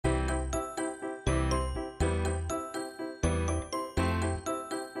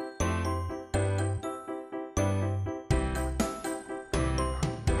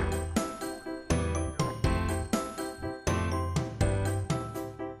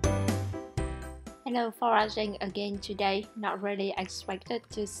Hello, foraging again today. Not really expected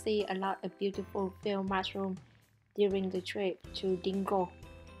to see a lot of beautiful field mushroom during the trip to Dingo.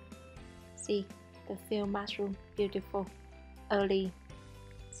 See the field mushroom, beautiful early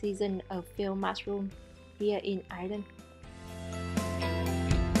season of field mushroom here in Ireland.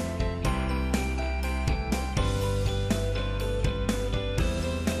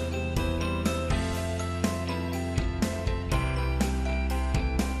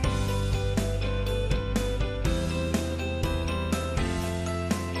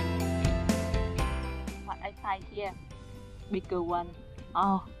 I find here bigger one.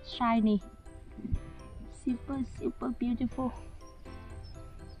 Oh, shiny, super beautiful.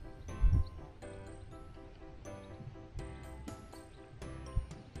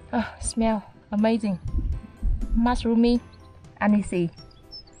 Oh, smell amazing, mushroomy, anisey.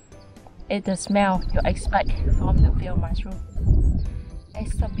 It's the smell you expect from the field mushroom.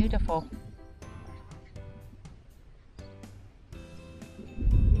 It's so beautiful.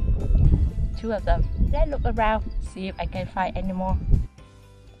 Two of them. Let's look around, see if I can find any more.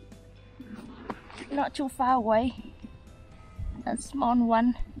 Not too far away. A small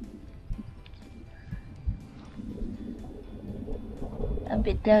one. A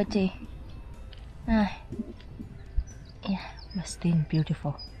bit dirty. Yeah, but still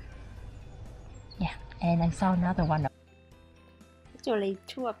beautiful. Yeah, and I saw another one. Actually,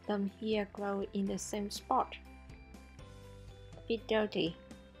 two of them here grow in the same spot. A bit dirty,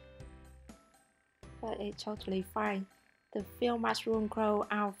 but it's totally fine. The field mushroom grow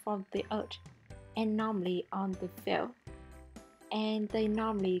out from the earth and normally on the field, and they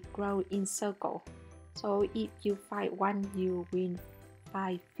normally grow in circle. So if you find one, you will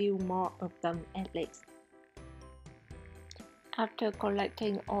find few more of them at least. After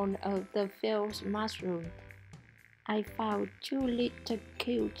collecting all of the field mushroom, I found two little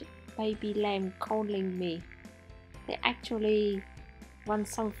cute baby lamb calling me. They actually want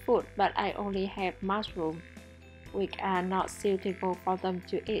some food, but I only have mushroom, which are not suitable for them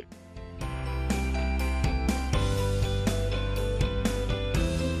to eat.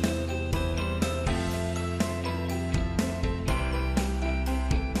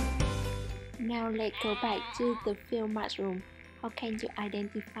 Now let's go back to the field mushroom. How can you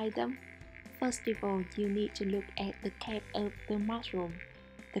identify them? First of all, you need to look at the cap of the mushroom.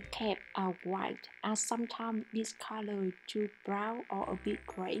 The cap are white, and sometimes discolored to brown or a bit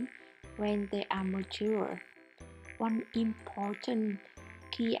gray when they are mature. One important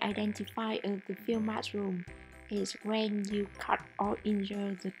key identifier of the field mushroom is when you cut or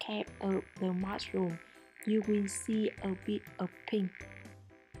injure the cap of the mushroom, you will see a bit of pink.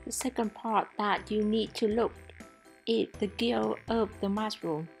 The second part that you need to look is the gill of the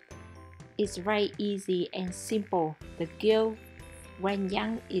mushroom. It's very easy and simple. The gill, when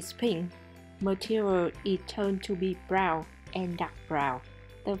young, is pink. Mature, it turns to be brown and dark brown.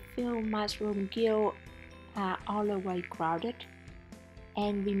 The field mushroom gill are always crowded.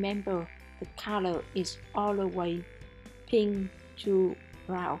 And remember, the color is always pink to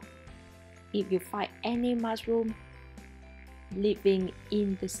brown. If you find any mushroom living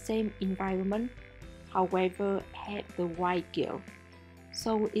in the same environment, however, have the white gill,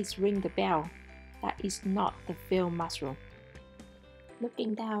 so it rings the bell that is not the field mushroom.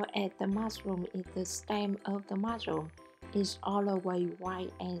 Looking down at the mushroom, the stem of the mushroom is always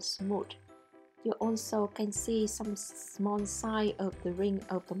white and smooth. You also can see some small sign of the ring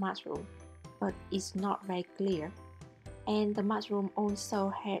of the mushroom, but it's not very clear. And the mushroom also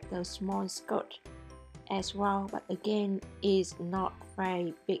has a small skirt as well, but again is not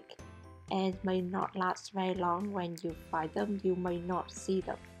very big and may not last very long. When you find them, you may not see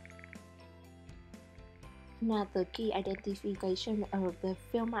them. Another key identification of the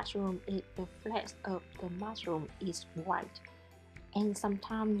field mushroom is the flesh of the mushroom is white, and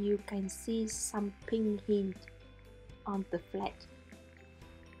sometimes you can see some pink hint on the flesh.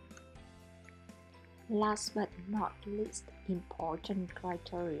 Last but not least important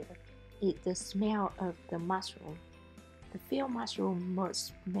criteria is the smell of the mushroom. The field mushroom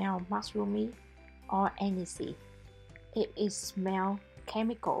must smell mushroomy or anisey. If it smells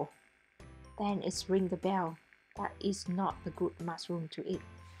chemical, then it rings the bell. That is not a good mushroom to eat.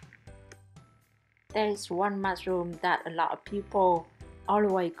 There is one mushroom that a lot of people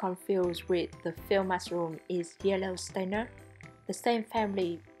always confuse with the field mushroom is yellow stainer. The same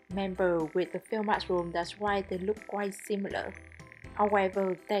family member with the field mushroom, that's why they look quite similar.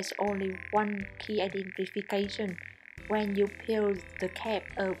 However, there's only one key identification. When you peel the cap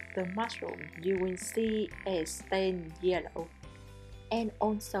of the mushroom, you will see a stain yellow. And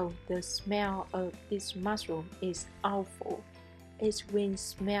also the smell of this mushroom is awful. It will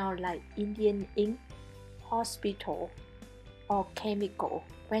smell like Indian ink, hospital, or chemical.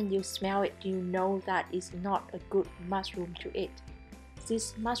 When you smell it, you know that it's not a good mushroom to eat.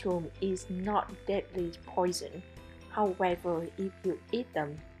 This mushroom is not deadly poison. However, if you eat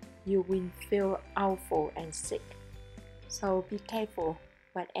them, you will feel awful and sick. So be careful.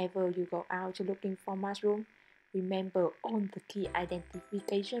 Whenever you go out looking for mushroom, remember all the key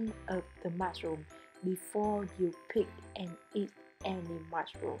identification of the mushroom before you pick and eat any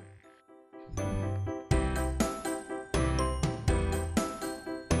mushroom.